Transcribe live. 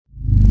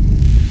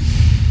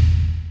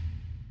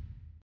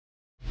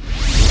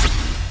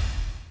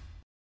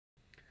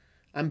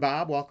I'm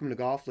Bob. Welcome to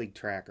Golf League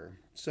Tracker.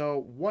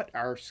 So, what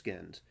are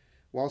skins?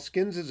 Well,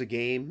 skins is a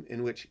game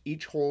in which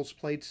each hole is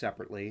played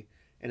separately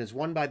and is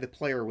won by the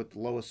player with the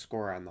lowest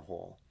score on the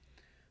hole.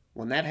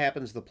 When that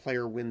happens, the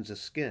player wins a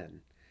skin.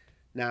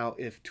 Now,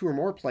 if two or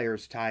more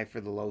players tie for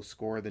the low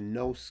score, then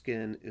no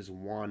skin is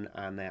won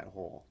on that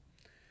hole.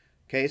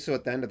 Okay, so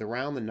at the end of the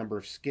round, the number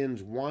of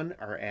skins won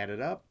are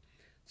added up.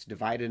 It's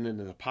divided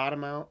into the pot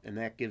amount, and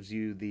that gives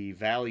you the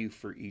value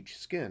for each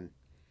skin.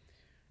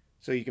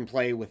 So you can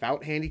play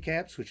without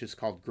handicaps, which is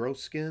called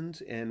gross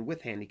skins, and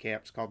with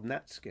handicaps called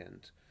net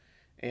skins.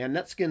 And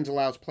net skins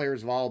allows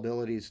players of all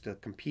abilities to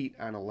compete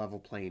on a level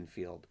playing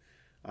field.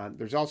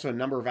 There's also a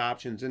number of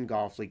options in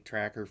Golf League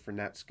Tracker for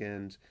net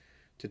skins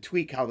to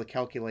tweak how the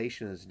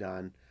calculation is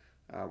done,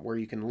 where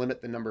you can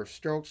limit the number of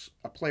strokes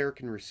a player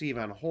can receive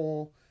on a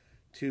hole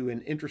to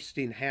an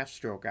interesting half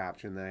stroke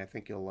option that I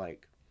think you'll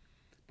like.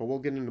 But we'll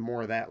get into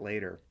more of that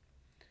later.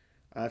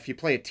 If you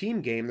play a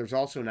team game, there's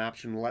also an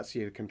option that lets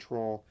you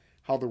control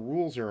how the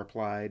rules are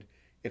applied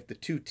if the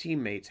two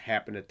teammates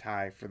happen to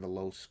tie for the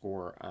low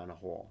score on a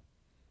hole.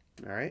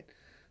 All right,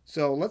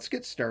 so let's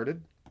get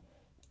started.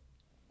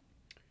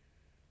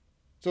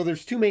 So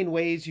there's two main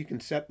ways you can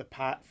set the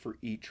pot for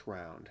each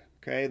round.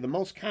 Okay, the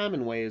most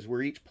common way is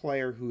where each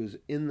player who is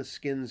in the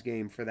skins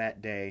game for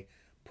that day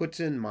puts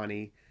in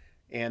money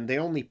and they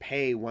only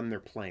pay when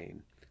they're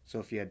playing. So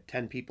if you had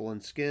 10 people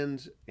in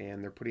skins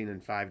and they're putting in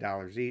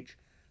 $5 each,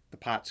 the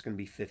pot's going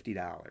to be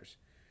 $50.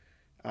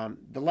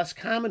 The less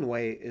common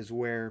way is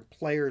where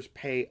players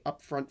pay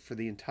upfront for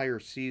the entire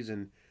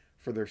season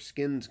for their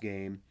skins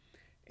game,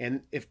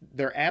 and if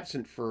they're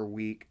absent for a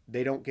week,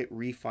 they don't get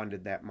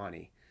refunded that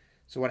money.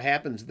 So what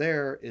happens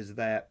there is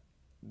that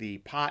the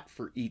pot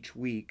for each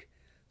week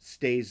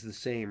stays the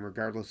same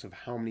regardless of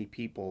how many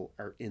people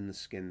are in the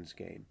skins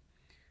game.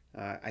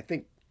 I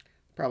think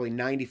probably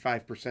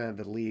 95% of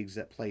the leagues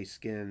that play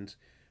skins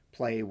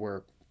play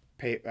where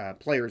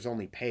players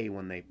only pay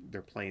when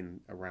they're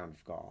playing a round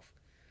of golf.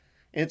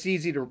 And it's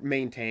easy to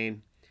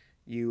maintain.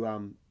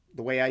 The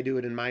way I do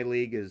it in my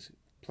league is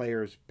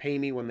players pay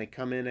me when they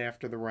come in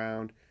after the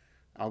round.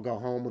 I'll go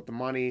home with the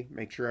money,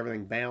 make sure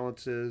everything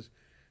balances,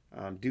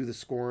 do the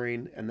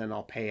scoring, and then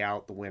I'll pay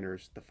out the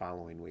winners the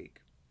following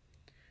week.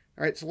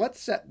 All right, so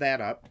let's set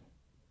that up.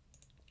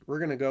 We're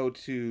going to go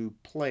to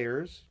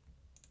Players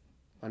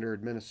under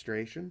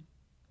Administration.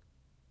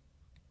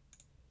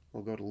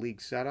 We'll go to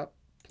League Setup,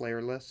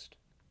 Player List.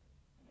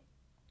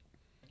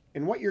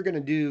 And what you're going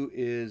to do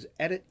is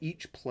edit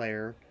each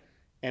player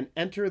and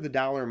enter the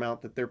dollar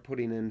amount that they're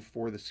putting in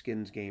for the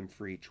skins game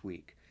for each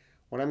week.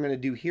 What I'm going to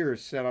do here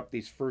is set up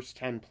these first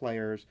 10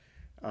 players,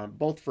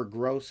 both for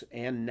gross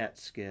and net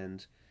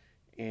skins,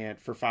 and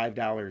for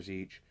 $5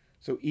 each.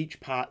 So each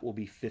pot will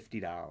be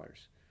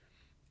 $50.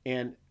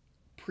 And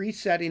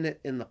presetting it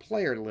in the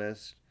player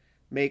list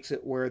makes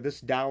it where this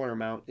dollar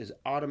amount is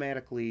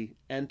automatically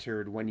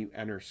entered when you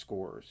enter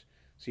scores.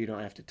 So you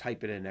don't have to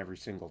type it in every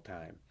single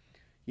time.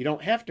 You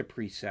don't have to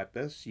preset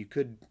this. You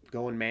could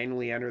go and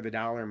manually enter the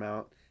dollar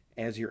amount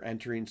as you're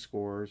entering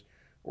scores,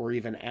 or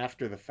even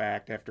after the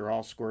fact, after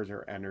all scores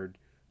are entered.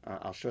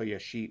 I'll show you a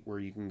sheet where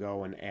you can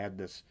go and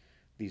add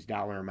these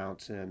dollar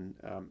amounts in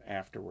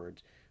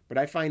afterwards. But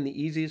I find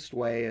the easiest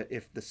way,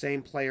 if the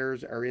same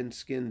players are in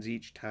skins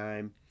each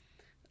time,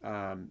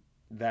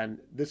 then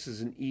this is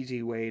an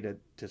easy way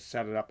to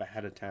set it up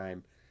ahead of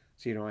time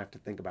so you don't have to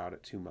think about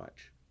it too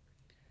much.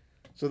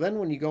 So then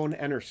when you go and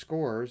enter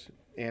scores,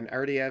 and I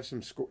already have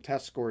some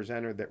test scores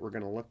entered that we're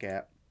going to look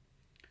at,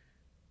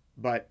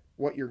 but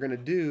what you're going to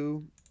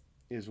do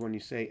is when you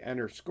say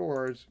enter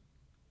scores,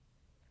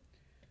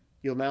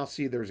 you'll now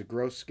see there's a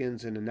gross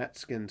skins and a net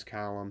skins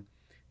column,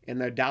 and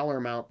the dollar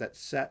amount that's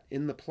set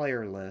in the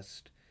player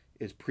list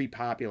is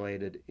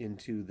pre-populated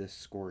into this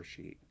score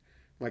sheet.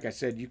 Like I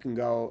said, you can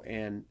go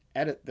and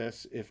edit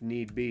this if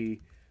need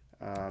be,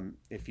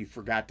 if you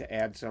forgot to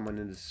add someone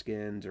into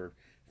skins, or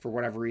for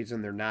whatever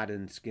reason they're not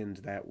in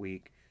skins that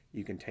week,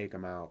 you can take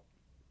them out.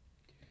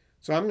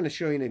 So I'm going to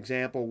show you an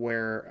example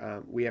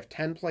where we have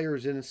 10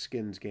 players in a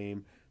skins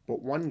game,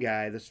 but one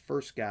guy, this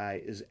first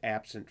guy, is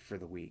absent for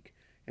the week.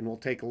 And we'll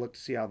take a look to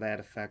see how that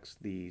affects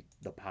the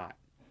pot.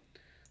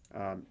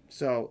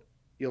 So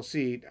you'll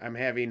see I'm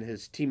having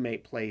his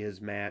teammate play his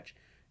match,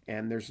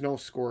 and there's no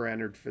score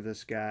entered for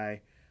this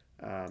guy,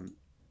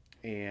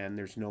 and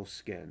there's no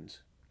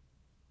skins.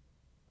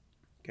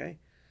 Okay.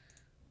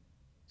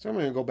 So I'm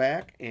going to go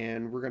back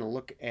and we're going to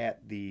look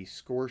at the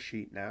score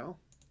sheet now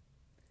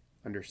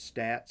under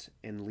Stats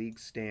and League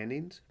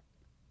Standings.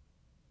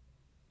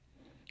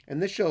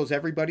 And this shows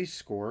everybody's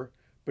score,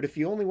 but if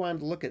you only wanted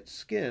to look at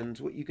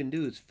skins, what you can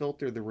do is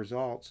filter the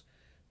results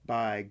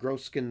by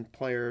gross skin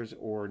players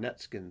or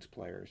net skins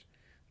players.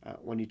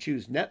 When you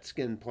choose net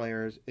skin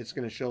players, it's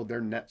going to show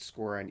their net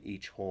score on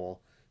each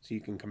hole, so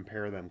you can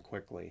compare them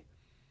quickly.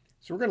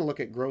 So we're going to look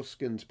at gross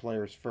skins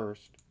players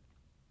first.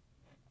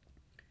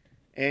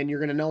 And you're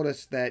going to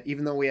notice that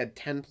even though we had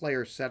 10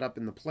 players set up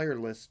in the player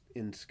list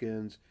in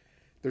skins,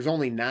 there's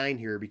only 9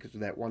 here because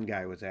that one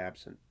guy was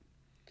absent.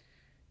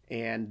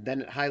 And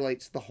then it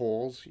highlights the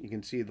holes. You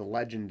can see the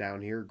legend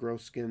down here.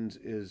 Gross skins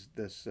is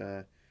this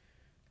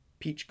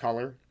peach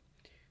color.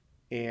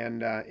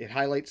 And it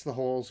highlights the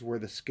holes where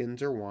the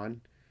skins are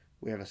won.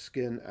 We have a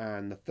skin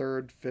on the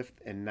 3rd,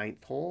 5th, and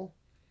 9th hole.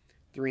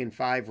 3 and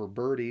 5 were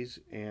birdies,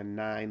 and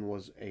 9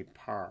 was a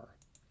par.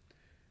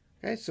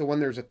 Okay, so when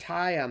there's a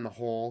tie on the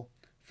hole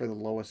for the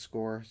lowest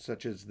score,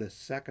 such as this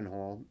second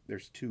hole,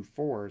 there's 2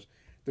 4s,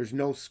 there's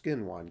no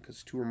skin won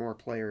because 2 or more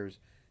players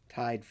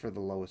tied for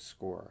the lowest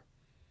score.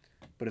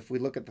 But if we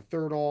look at the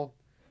 3rd hole,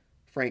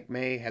 Frank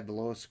May had the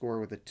lowest score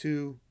with a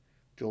 2,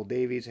 Joel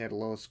Davies had the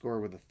lowest score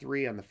with a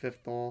 3 on the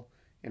 5th hole,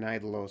 and I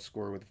had the lowest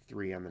score with a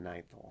 3 on the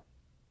 9th hole.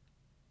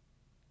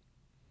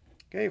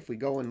 Okay, if we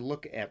go and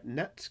look at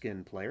net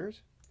skin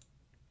players,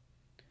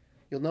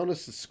 you'll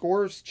notice the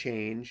scores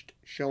changed,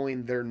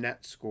 showing their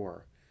net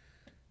score.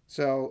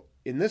 So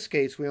in this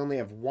case, we only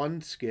have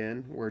 1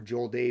 skin where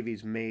Joel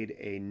Davies made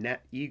a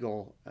net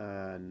eagle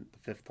on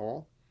the 5th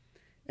hole,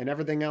 and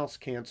everything else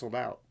canceled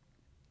out.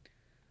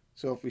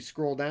 So if we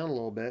scroll down a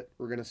little bit,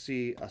 we're going to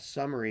see a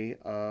summary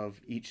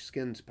of each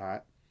skins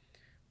pot.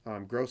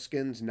 Gross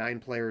skins, 9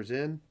 players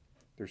in.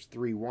 There's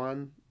 3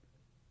 won.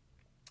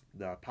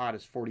 The pot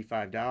is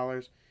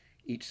 $45.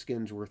 Each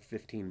skin's worth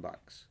 15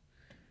 bucks.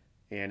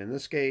 And in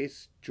this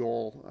case,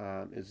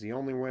 Joel is the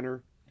only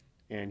winner,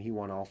 and he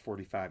won all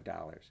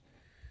 $45.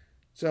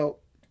 So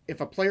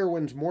if a player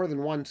wins more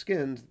than 1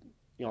 skins,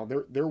 you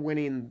know, they're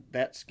winning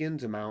that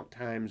skins amount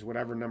times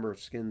whatever number of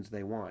skins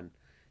they won,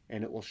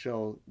 and it will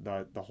show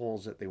the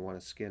holes that they want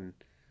to skin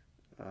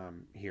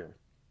here.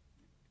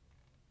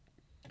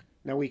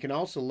 Now we can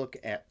also look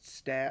at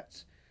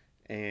stats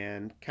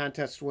and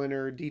contest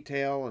winner,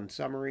 detail, and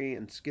summary,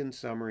 and skin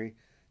summary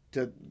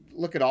to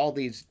look at all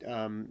these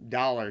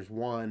dollars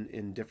won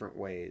in different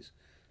ways.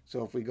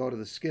 So if we go to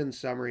the skin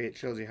summary, it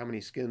shows you how many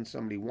skins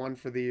somebody won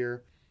for the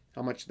year,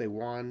 how much they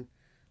won,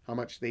 how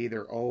much they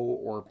either owe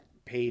or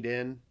paid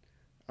in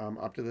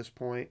up to this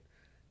point,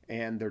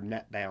 and their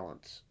net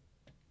balance,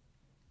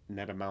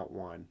 net amount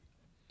won.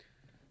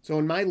 So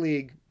in my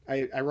league,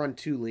 I run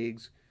 2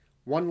 leagues.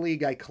 One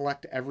league I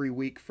collect every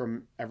week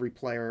from every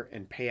player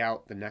and pay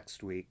out the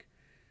next week.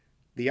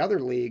 The other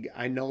league,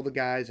 I know the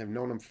guys, I've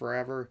known them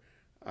forever.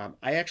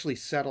 I actually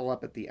settle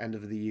up at the end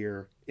of the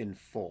year in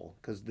full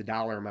because the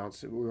dollar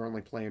amounts, we were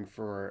only playing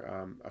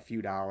for a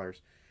few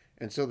dollars.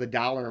 And so the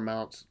dollar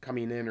amounts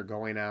coming in or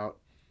going out,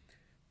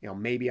 you know,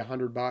 maybe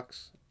 $100,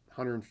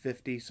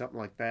 150, something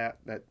like that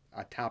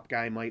a top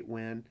guy might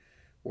win.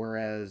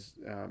 Whereas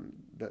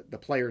the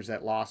players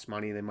that lost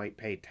money, they might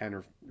pay 10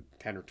 or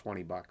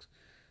 20 bucks.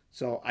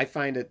 So I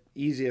find it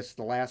easiest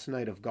the last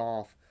night of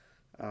golf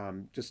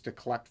just to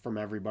collect from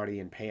everybody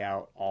and pay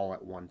out all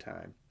at one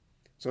time.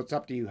 So it's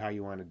up to you how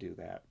you want to do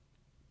that.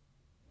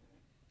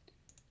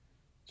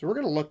 So we're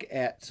going to look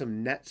at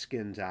some net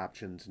skins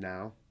options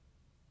now.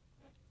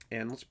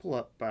 And let's pull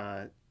up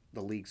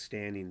the league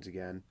standings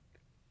again.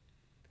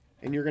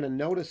 And you're going to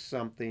notice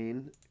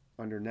something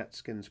under net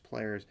skins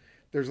players.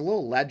 There's a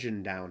little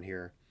legend down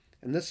here.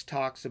 And this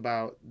talks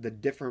about the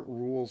different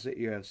rules that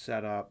you have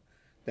set up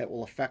that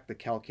will affect the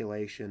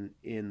calculation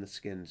in the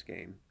skins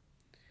game.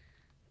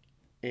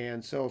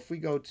 And so if we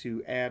go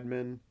to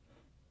admin,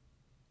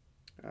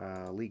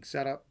 league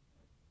setup,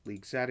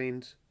 league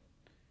settings,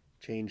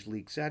 change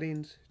league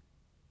settings.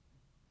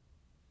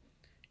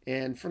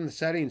 And from the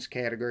settings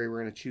category,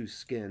 we're going to choose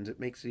skins. It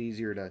makes it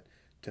easier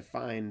to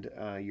find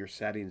your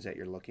settings that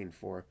you're looking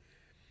for.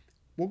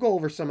 We'll go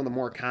over some of the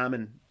more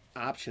common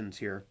options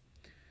here.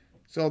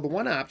 So the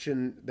one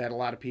option that a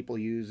lot of people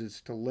use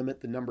is to limit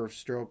the number of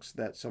strokes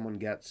that someone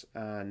gets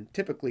on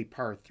typically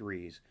par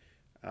 3s.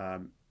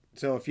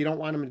 So if you don't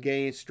want them to get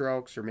any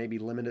strokes or maybe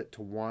limit it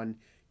to 1,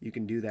 you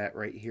can do that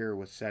right here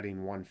with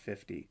setting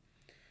 150.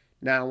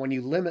 Now when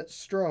you limit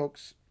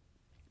strokes,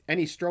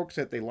 any strokes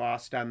that they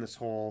lost on this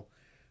hole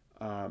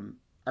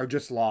are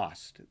just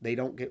lost. They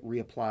don't get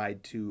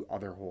reapplied to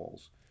other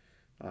holes,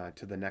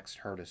 to the next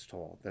hardest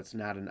hole. That's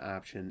not an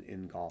option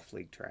in Golf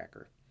League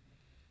Tracker.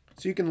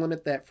 So you can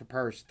limit that for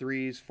pars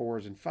 3s,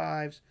 4s, and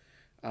 5s.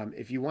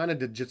 If you wanted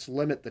to just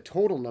limit the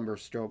total number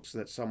of strokes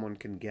that someone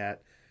can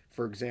get,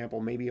 for example,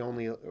 maybe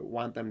only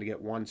want them to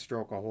get 1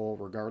 stroke a hole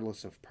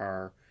regardless of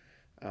par,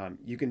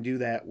 you can do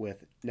that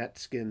with net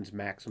skins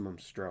maximum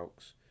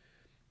strokes.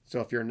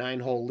 So if you're a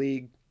 9-hole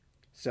league,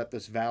 set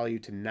this value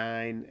to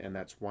 9, and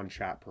that's 1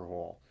 shot per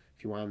hole.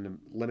 If you wanted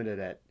to limit it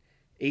at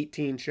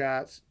 18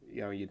 shots,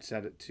 you know, you'd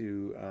set it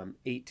to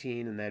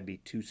 18, and that'd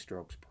be 2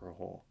 strokes per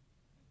hole.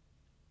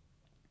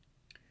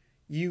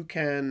 You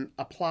can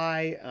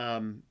apply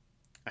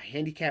a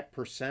handicap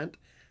percent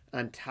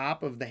on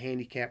top of the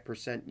handicap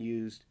percent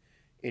used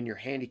in your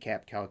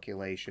handicap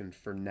calculation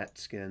for net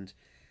skins.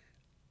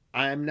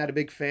 I'm not a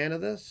big fan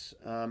of this.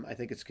 I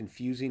think it's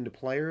confusing to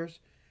players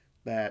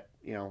that,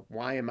 you know,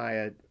 why am I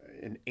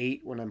an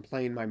 8 when I'm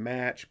playing my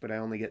match, but I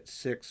only get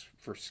 6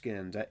 for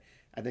skins?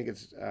 I think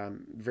it's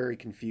very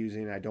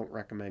confusing. I don't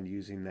recommend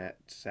using that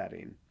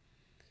setting.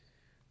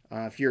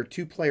 If you're a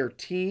 2-player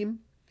team,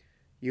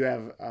 you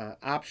have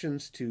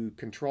options to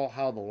control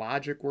how the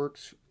logic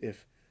works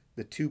if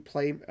the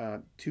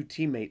two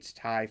teammates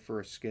tie for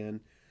a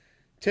skin.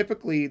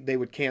 Typically, they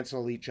would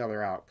cancel each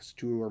other out because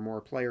two or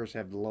more players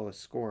have the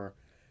lowest score.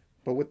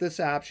 But with this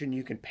option,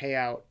 you can pay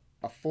out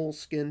a full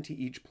skin to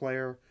each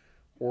player,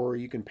 or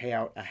you can pay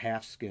out a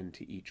half skin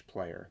to each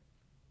player.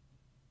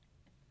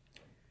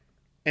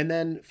 And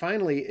then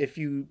finally, if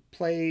you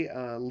play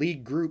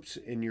league groups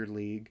in your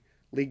league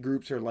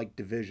groups are like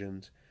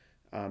divisions.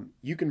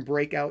 You can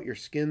break out your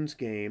skins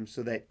game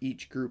so that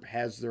each group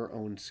has their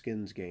own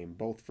skins game,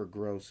 both for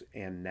gross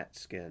and net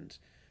skins.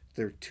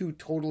 They're two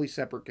totally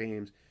separate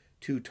games.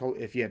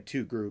 If you had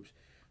two groups,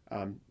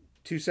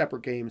 two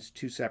separate games,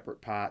 two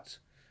separate pots.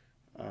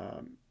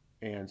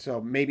 And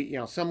so maybe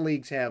some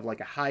leagues have like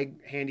a high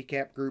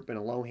handicap group and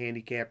a low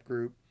handicap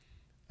group,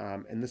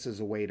 and this is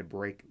a way to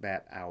break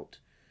that out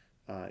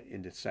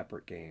into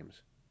separate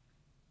games.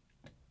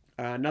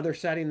 Another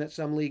setting that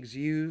some leagues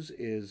use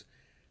is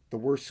the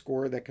worst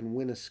score that can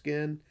win a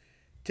skin.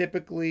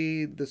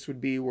 Typically, this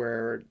would be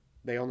where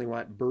they only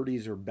want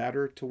birdies or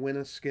better to win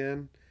a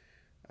skin.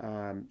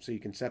 So you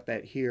can set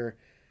that here.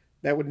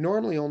 That would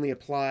normally only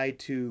apply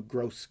to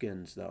gross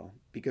skins, though,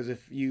 because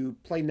if you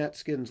play net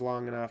skins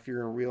long enough,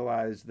 you're going to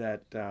realize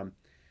that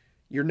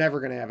you're never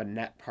going to have a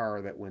net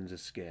par that wins a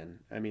skin.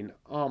 I mean,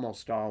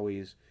 almost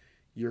always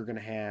you're going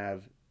to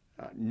have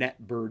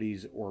net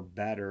birdies or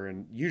better,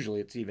 and usually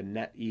it's even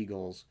net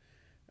eagles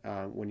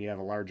when you have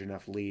a large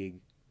enough league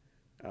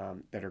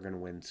that are going to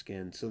win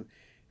skins. So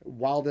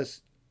while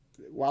this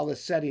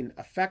setting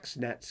affects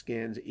net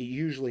skins, it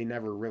usually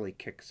never really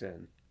kicks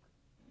in.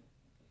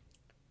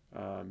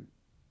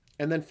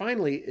 And then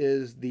finally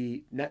is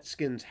the net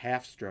skins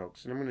half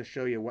strokes, and I'm going to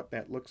show you what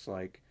that looks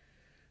like.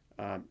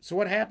 So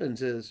what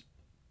happens is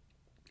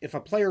if a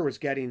player was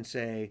getting,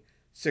 say,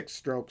 6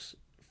 strokes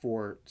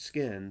for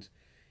skins,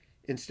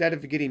 instead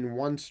of getting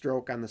 1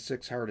 stroke on the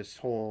 6 hardest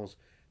holes,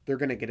 they're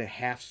going to get a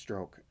half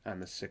stroke on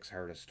the 6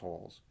 hardest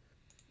holes.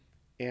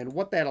 And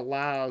what that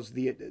allows,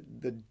 the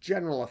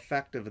general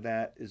effect of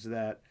that is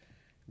that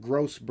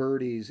gross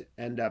birdies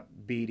end up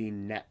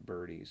beating net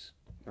birdies.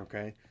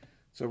 Okay,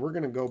 so we're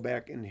going to go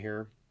back in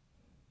here,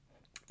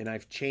 and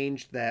I've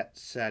changed that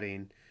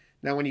setting.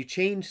 Now, when you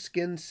change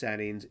skin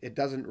settings, it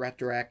doesn't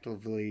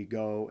retroactively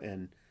go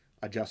and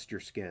adjust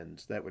your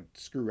skins. That would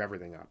screw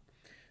everything up.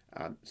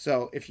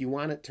 So if you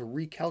want it to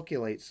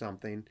recalculate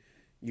something,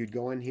 you'd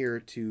go in here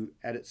to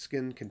Edit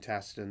Skin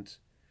Contestants,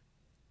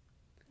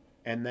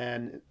 and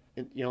then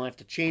you don't have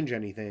to change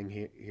anything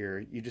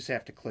here. You just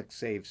have to click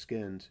Save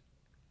Skins.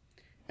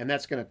 And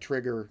that's going to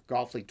trigger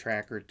Golf League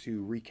Tracker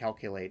to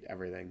recalculate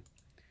everything.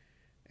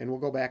 And we'll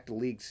go back to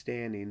League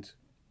Standings,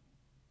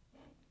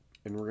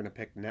 and we're going to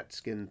pick net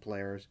skin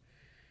players.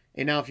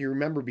 And now if you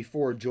remember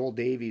before, Joel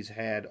Davies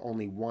had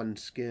only 1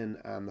 skin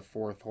on the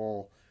 4th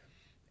hole.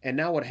 And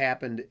now what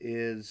happened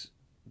is,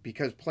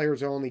 because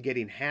players are only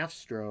getting half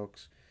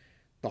strokes,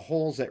 the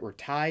holes that were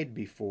tied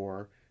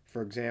before,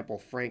 for example,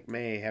 Frank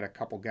May had a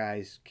couple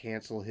guys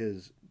cancel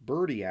his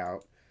birdie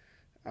out.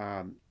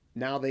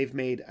 Now they've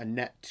made a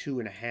net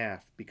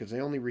 2.5 because they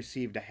only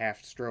received a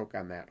half stroke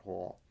on that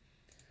hole.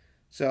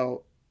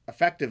 So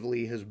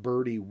effectively, his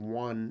birdie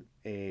won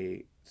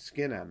a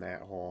skin on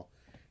that hole.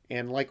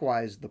 And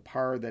likewise, the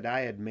par that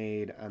I had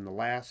made on the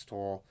last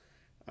hole,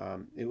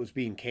 it was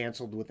being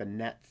canceled with a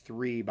net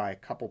 3 by a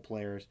couple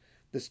players.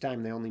 This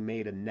time they only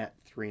made a net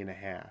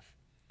 3.5.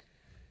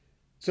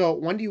 So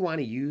when do you want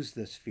to use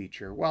this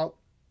feature? Well,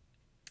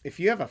 if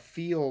you have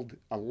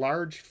a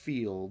large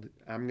field,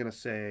 I'm going to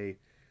say,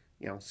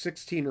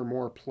 16 or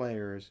more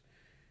players,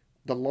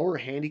 the lower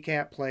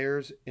handicap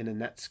players in a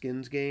net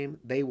skins game,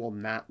 they will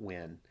not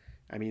win.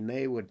 I mean,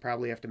 they would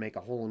probably have to make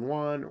a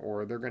hole-in-one,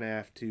 or they're going to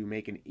have to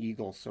make an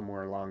eagle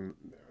somewhere along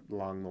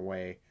the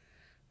way.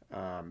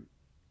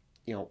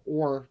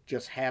 Or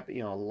just happen,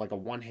 like a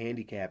one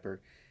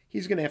handicapper,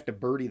 he's going to have to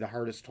birdie the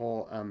hardest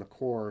hole on the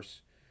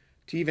course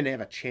to even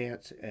have a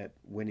chance at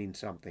winning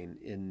something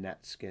in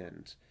net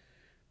skins.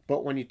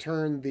 But when you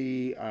turn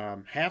the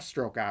half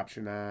stroke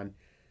option on,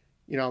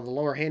 the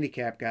lower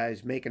handicap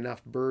guys make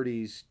enough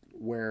birdies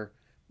where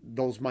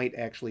those might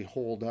actually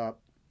hold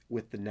up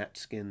with the net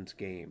skins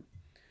game.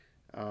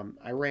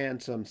 I ran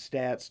some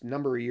stats a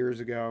number of years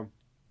ago,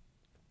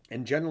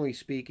 and generally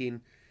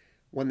speaking,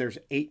 when there's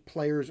 8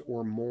 players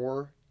or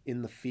more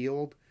in the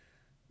field,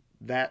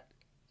 that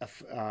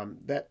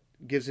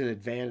gives an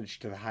advantage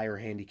to the higher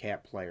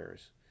handicap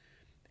players.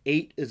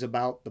 8 is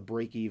about the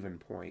break-even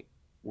point,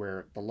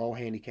 where the low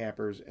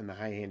handicappers and the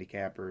high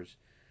handicappers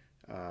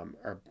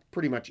are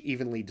pretty much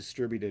evenly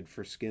distributed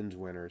for skins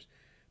winners.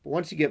 But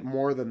once you get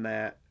more than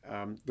that,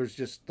 there's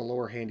just the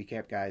lower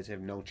handicap guys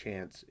have no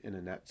chance in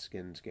a net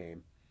skins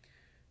game.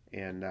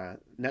 And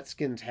net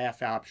skins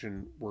half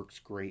option works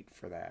great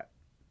for that.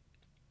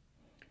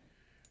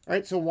 All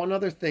right, so one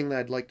other thing that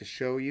I'd like to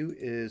show you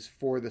is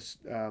for the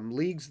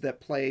leagues that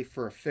play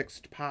for a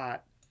fixed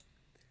pot,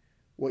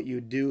 what you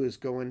would do is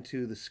go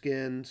into the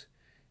skins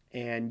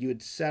and you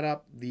would set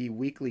up the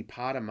weekly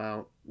pot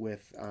amount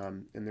with,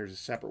 and there's a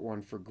separate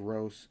one for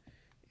gross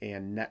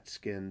and net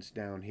skins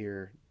down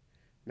here,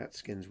 net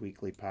skins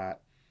weekly pot.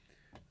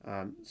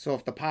 So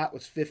if the pot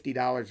was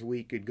 $50 a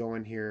week, you'd go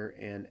in here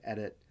and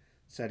edit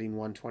setting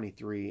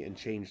 123 and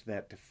change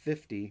that to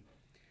 50.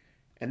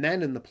 And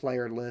then in the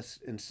player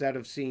list, instead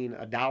of seeing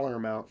a dollar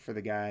amount for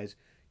the guys,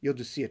 you'll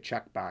just see a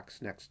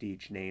checkbox next to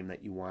each name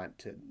that you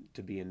want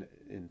to be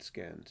in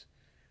skins.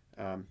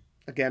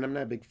 Again, I'm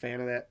not a big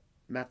fan of that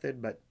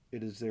method, but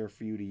it is there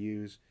for you to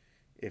use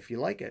if you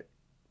like it.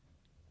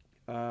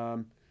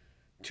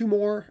 Two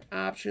more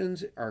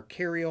options are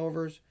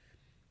carryovers.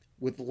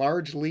 With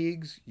large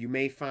leagues, you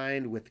may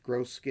find with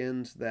gross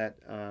skins that,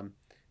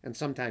 and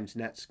sometimes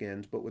net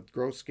skins, but with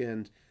gross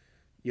skins,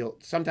 you'll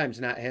sometimes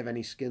not have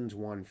any skins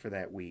won for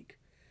that week.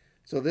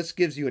 So this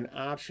gives you an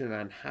option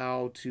on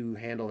how to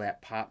handle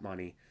that pot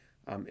money.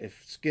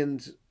 If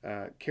skins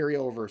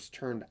carryovers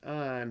turned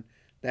on,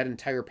 that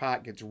entire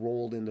pot gets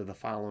rolled into the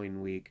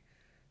following week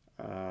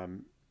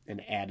and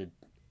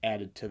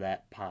added to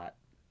that pot.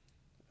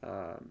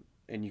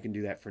 And you can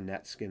do that for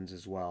net skins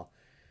as well.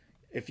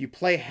 If you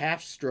play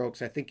half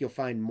strokes, I think you'll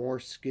find more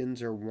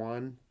skins are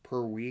won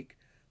per week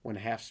when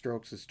half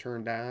strokes is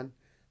turned on.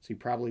 So you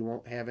probably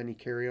won't have any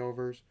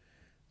carryovers.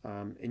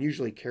 And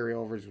usually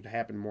carryovers would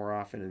happen more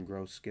often in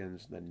gross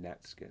skins than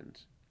net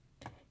skins.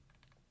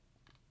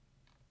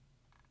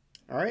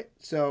 All right,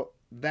 so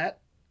that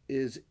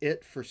is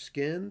it for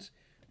skins.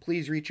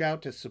 Please reach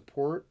out to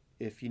support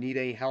if you need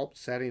any help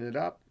setting it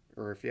up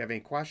or if you have any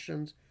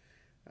questions.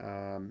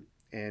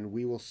 And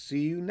we will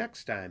see you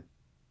next time.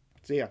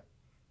 See ya.